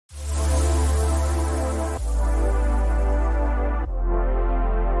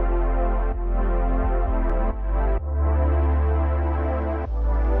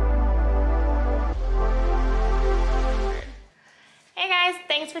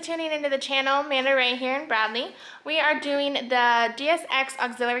thanks for tuning into the channel. Amanda Ray here in Bradley. We are doing the DSX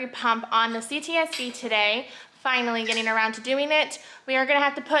auxiliary pump on the CTSV today. Finally getting around to doing it. We are going to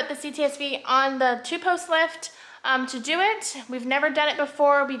have to put the CTSV on the 2-post lift to do it. We've never done it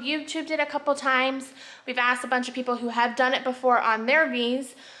before. We've YouTubed it a couple times. We've asked a bunch of people who have done it before on their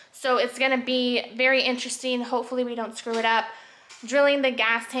Vs. So it's going to be very interesting. Hopefully we don't screw it up. Drilling the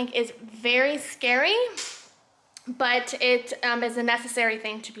gas tank is very scary, but it is a necessary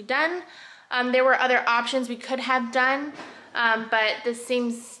thing to be done. There were other options we could have done, but this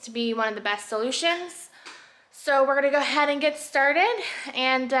seems to be one of the best solutions. So we're gonna go ahead and get started,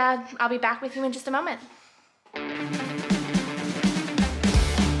 and I'll be back with you in just a moment.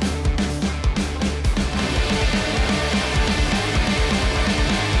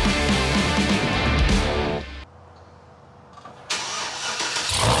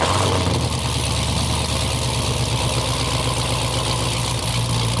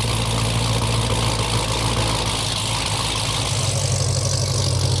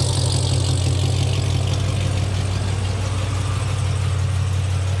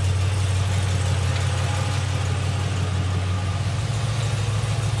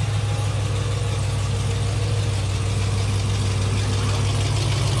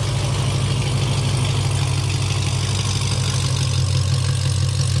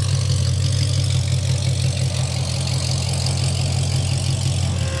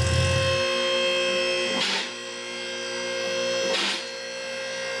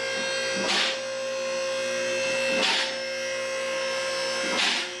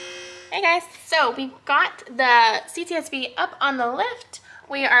 Hey guys, so we've got the CTSV up on the lift.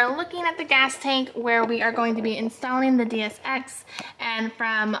 We are looking at the gas tank where we are going to be installing the DSX, and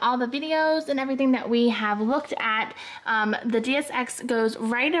from all the videos and everything that we have looked at, the DSX goes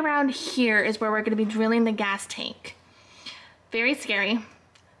right around here is where we're going to be drilling the gas tank. Very scary.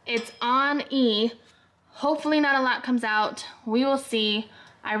 It's on E. Hopefully not a lot comes out. We will see.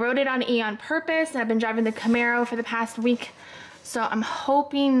 I wrote it on E on purpose, and I've been driving the Camaro for the past week. So I'm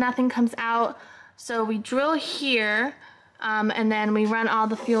hoping nothing comes out. So we drill here, and then we run all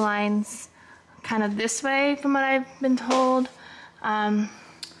the fuel lines kind of this way from what I've been told. So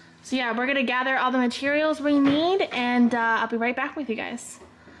yeah, we're gonna gather all the materials we need, and I'll be right back with you guys.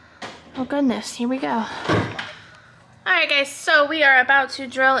 Oh goodness, here we go. Alright guys, so we are about to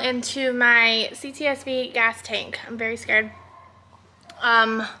drill into my CTSV gas tank. I'm very scared.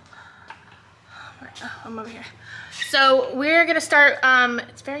 I'm over here. So we're gonna start,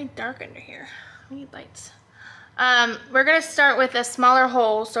 it's very dark under here. We need lights. We're gonna start with a smaller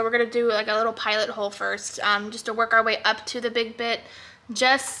hole. So we're gonna do like a little pilot hole first, just to work our way up to the big bit,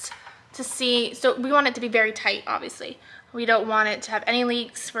 just to see. So we want it to be very tight, obviously. We don't want it to have any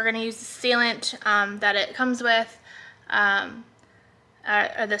leaks. We're gonna use the sealant that it comes with, or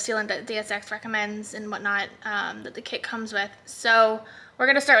the sealant that DSX recommends and whatnot, that the kit comes with. So we're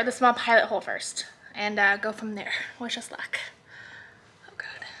gonna start with a small pilot hole first, and go from there. Wish us luck. Oh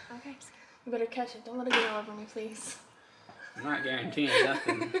god. Okay. You better catch it. Don't let it get all over me, please. I'm not guaranteeing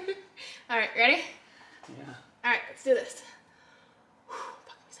nothing. Alright, ready? Yeah. Alright, let's do this. Whew,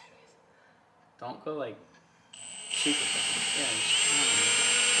 fuck me sideways. Don't go like super fast. Yeah,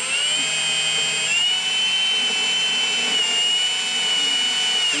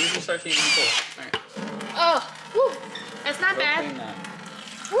 just, you just start seeing full. Alright. Oh, whew. That's not bad.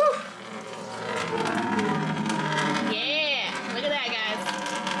 Whew. Yeah, look at that, guys.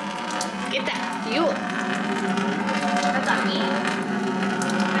 Get that fuel. That's on me.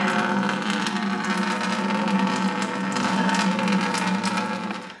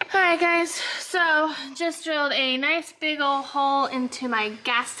 Alright guys, so just drilled a nice big old hole into my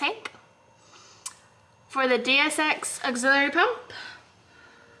gas tank for the DSX auxiliary pump.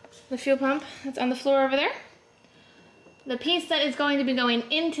 The fuel pump that's on the floor over there. The piece that is going to be going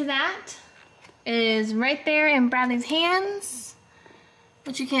into that is right there in Bradley's hands,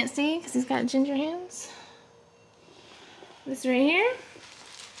 which you can't see because he's got ginger hands. This right here.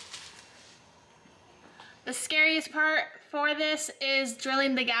 The scariest part for this is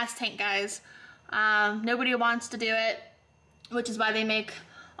drilling the gas tank, guys. Nobody wants to do it, which is why they make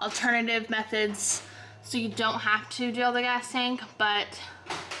alternative methods so you don't have to drill the gas tank, but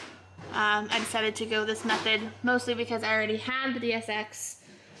I decided to go this method mostly because I already had the DSX.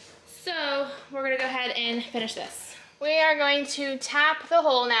 So we're gonna go ahead and finish this. We are going to tap the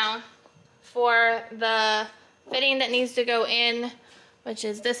hole now for the fitting that needs to go in, which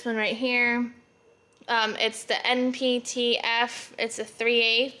is this one right here. It's the NPTF, it's a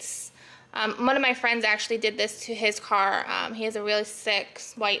 3/8. One of my friends actually did this to his car. He has a really sick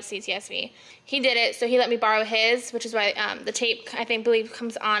white CTSV. He did it, so he let me borrow his, which is why the tape, I believe,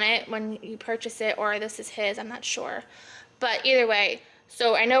 comes on it when you purchase it, or this is his, I'm not sure. But either way,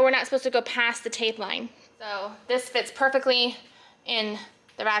 so I know we're not supposed to go past the tape line. So this fits perfectly in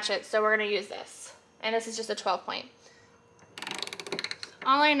the ratchet, so we're gonna use this. And this is just a 12-point.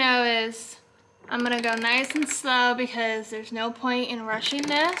 All I know is I'm gonna go nice and slow because there's no point in rushing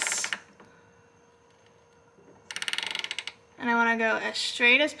this. And I wanna go as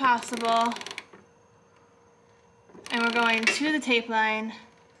straight as possible. And we're going to the tape line,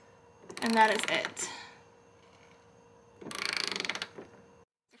 and that is it.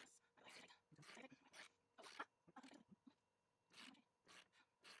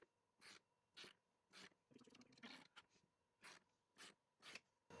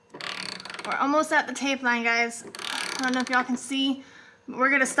 We're almost at the tape line, guys. I don't know if y'all can see, but we're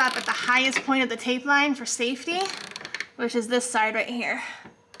gonna stop at the highest point of the tape line for safety, which is this side right here.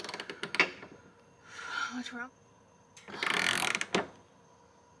 What's wrong?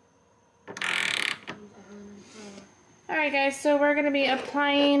 Alright guys, so we're gonna be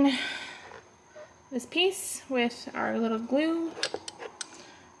applying this piece with our little glue,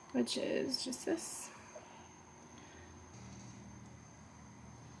 which is just this.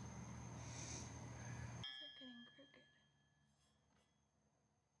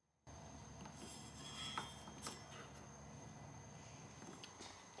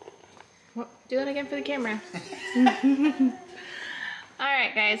 Well, do that again for the camera.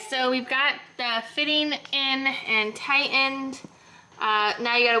 Alright guys, so we've got the fitting in and tightened.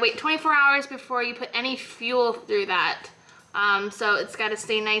 Now you gotta wait 24 hours before you put any fuel through that. So it's gotta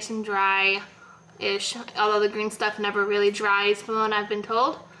stay nice and dry-ish, although the green stuff never really dries from what I've been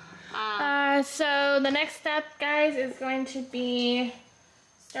told. So the next step, guys, is going to be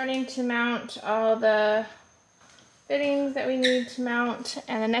starting to mount all the fittings that we need to mount,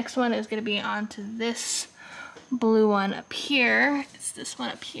 and the next one is going to be onto this blue one up here. It's this one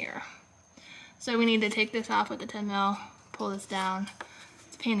up here. So we need to take this off with the 10 mil, pull this down.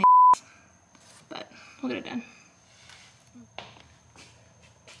 It's a pain in the ass, but we'll get it done.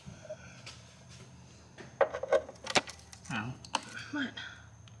 Ow. What?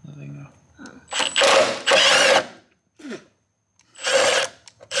 Nothing though.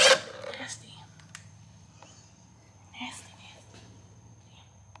 Nasty. Nasty.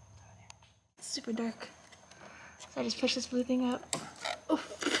 It's super dark. So I just push this blue thing out. Oh.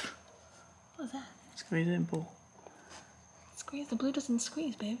 What was that? Squeeze it and pull. Squeeze? The blue doesn't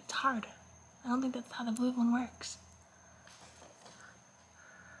squeeze, babe. It's hard. I don't think that's how the blue one works.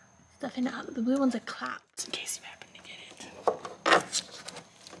 It's definitely not. The blue one's a clapped, in case you happen to get it.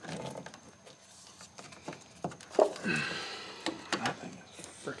 That thing is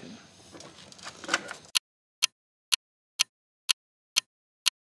freaking.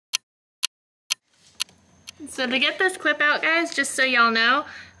 So to get this clip out, guys, just so y'all know,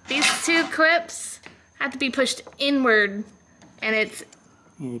 these two clips have to be pushed inward, and it's...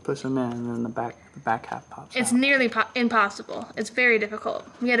 Yeah, you push them in, and then the back half pops It's out. nearly impossible. It's very difficult.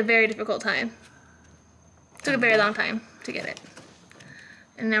 We had a very difficult time. It took a very long time to get it.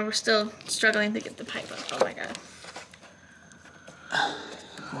 And now we're still struggling to get the pipe up. Oh my god.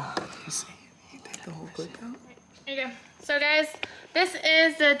 Well, you see, you take the whole clip out. There you go. So guys, this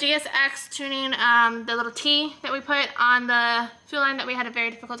is the DSX tuning, the little T that we put on the fuel line that we had a very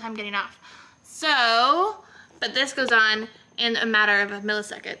difficult time getting off. So, but this goes on in a matter of a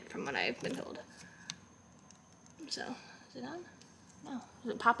millisecond from what I've been told. So, is it on? No.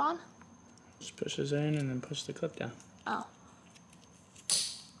 Does it pop on? Just push this in and then push the clip down. Oh.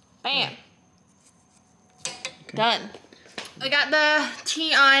 Bam. Okay. Done. I got the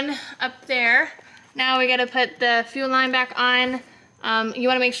T on up there. Now we gotta put the fuel line back on. You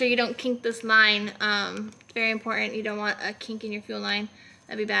wanna make sure you don't kink this line. It's very important. You don't want a kink in your fuel line.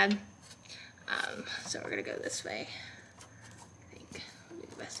 That'd be bad. So we're gonna go this way. I think will be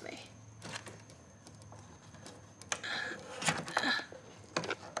the best way.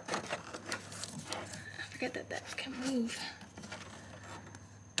 I forget that can move.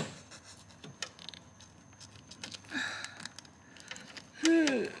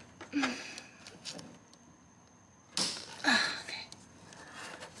 Okay.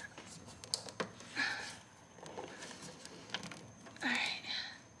 Alright.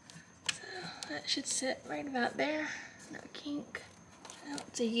 So that should sit right about there. No kink. No,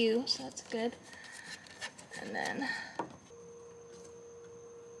 it's a U, so that's good. And then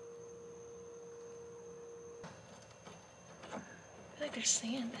I feel like there's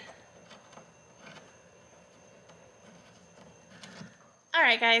sand.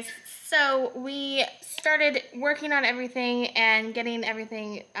 Alright guys, so we started working on everything and getting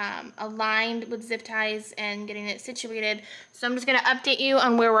everything aligned with zip ties and getting it situated. So I'm just going to update you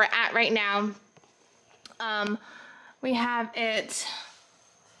on where we're at right now. We have it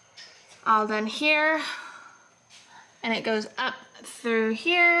all done here, and it goes up through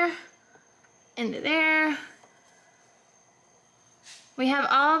here, into there. We have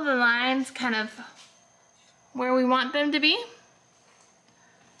all the lines kind of where we want them to be.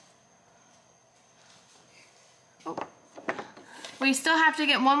 Oh. We still have to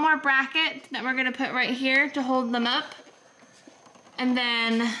get one more bracket that we're gonna put right here to hold them up. And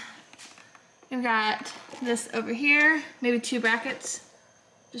then we've got this over here, maybe 2 brackets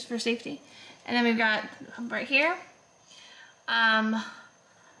just for safety. And then we've got right here.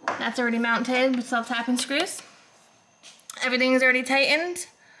 That's already mounted with self-tapping screws. Everything is already tightened.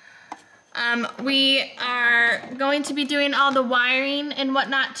 We are going to be doing all the wiring and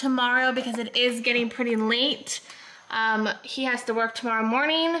whatnot tomorrow because it is getting pretty late. He has to work tomorrow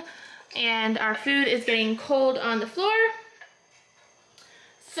morning and our food is getting cold on the floor.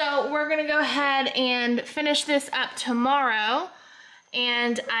 So we're gonna go ahead and finish this up tomorrow,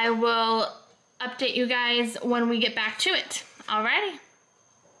 and I will update you guys when we get back to it. Alrighty.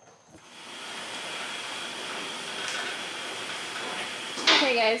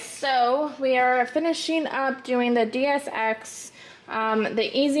 Okay guys, so we are finishing up doing the DSX.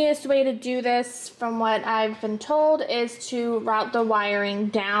 The easiest way to do this, from what I've been told, is to route the wiring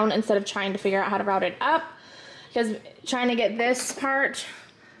down instead of trying to figure out how to route it up, because trying to get this part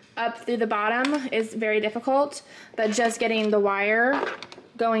up through the bottom is very difficult, but just getting the wire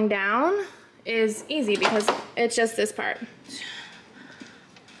going down is easy because it's just this part.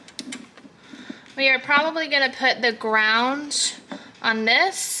 We are probably going to put the ground on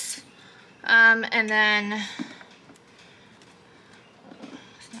this, and then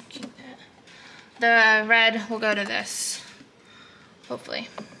the red will go to this, hopefully,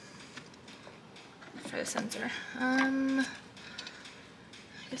 for the sensor. I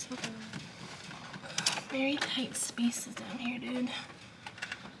guess we'll go very tight spaces down here, dude.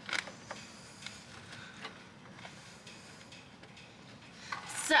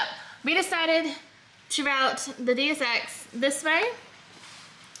 So, we decided to route the DSX this way.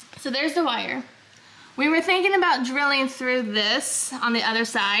 So there's the wire. We were thinking about drilling through this on the other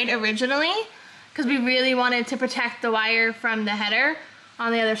side originally, because we really wanted to protect the wire from the header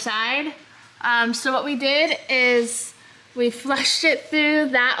on the other side. So what we did is we flushed it through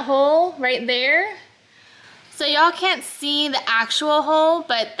that hole right there. So y'all can't see the actual hole,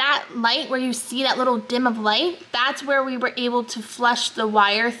 but that light where you see that little dim of light, that's where we were able to flush the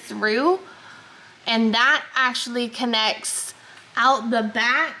wire through. And that actually connects out the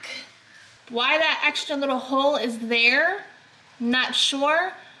back. Why that extra little hole is there, not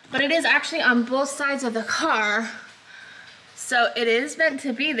sure, but it is actually on both sides of the car. So it is meant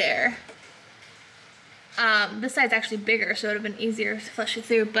to be there. This side's actually bigger, so it would have been easier to flush it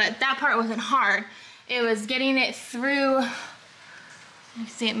through, but that part wasn't hard. It was getting it through, you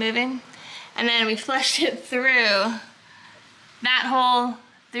see it moving? And then we flushed it through that hole,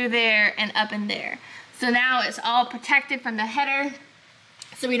 through there, and up in there. So now it's all protected from the header,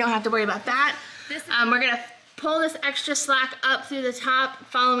 so we don't have to worry about that. We're gonna pull this extra slack up through the top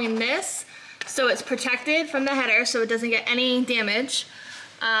following this, so it's protected from the header, so it doesn't get any damage.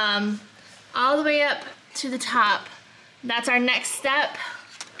 All the way up to the top. That's our next step.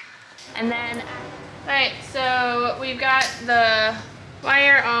 And then, alright, so we've got the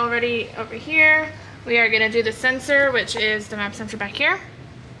wire already over here. We are gonna do the sensor, which is the map sensor back here.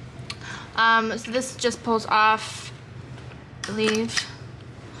 So this just pulls off, I believe.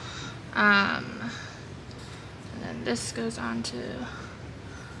 And then this goes on to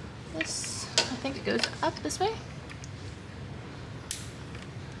this. I think it goes up this way.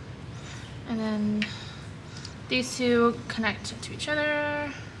 And then these two connect to each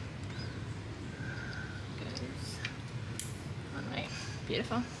other. Goes one way.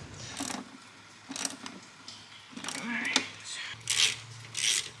 Beautiful.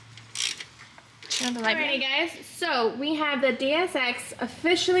 Alrighty guys, so we have the DSX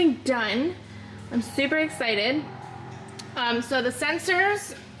officially done. I'm super excited. So the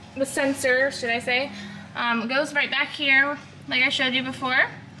sensor, should I say, goes right back here, like I showed you before.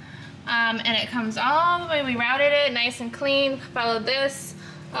 And it comes all the way, we routed it nice and clean, followed this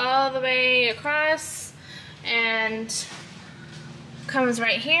all the way across, and comes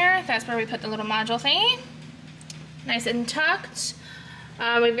right here. That's where we put the little module thingy. Nice and tucked.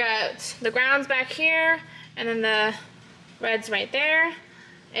 We've got the grounds back here, and then the red's right there.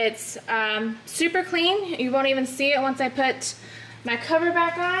 It's super clean. You won't even see it once I put my cover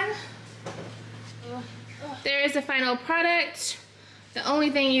back on. There is the final product. The only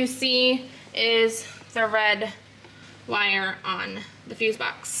thing you see is the red wire on the fuse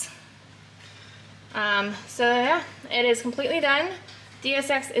box. So yeah, it is completely done.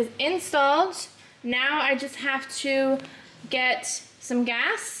 DSX is installed. Now I just have to get some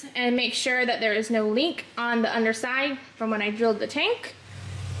gas and make sure that there is no leak on the underside from when I drilled the tank.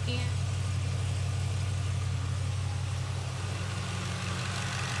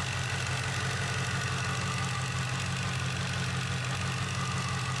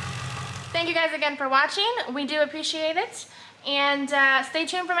 Thank you guys again for watching. We do appreciate it. And stay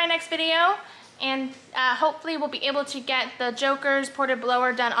tuned for my next video. And hopefully we'll be able to get the Joker's ported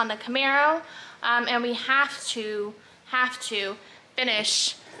blower done on the Camaro. And we have to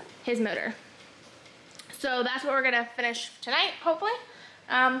finish his motor. So that's what we're gonna finish tonight, hopefully.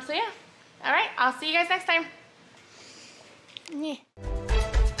 So yeah, all right, I'll see you guys next time. Yeah.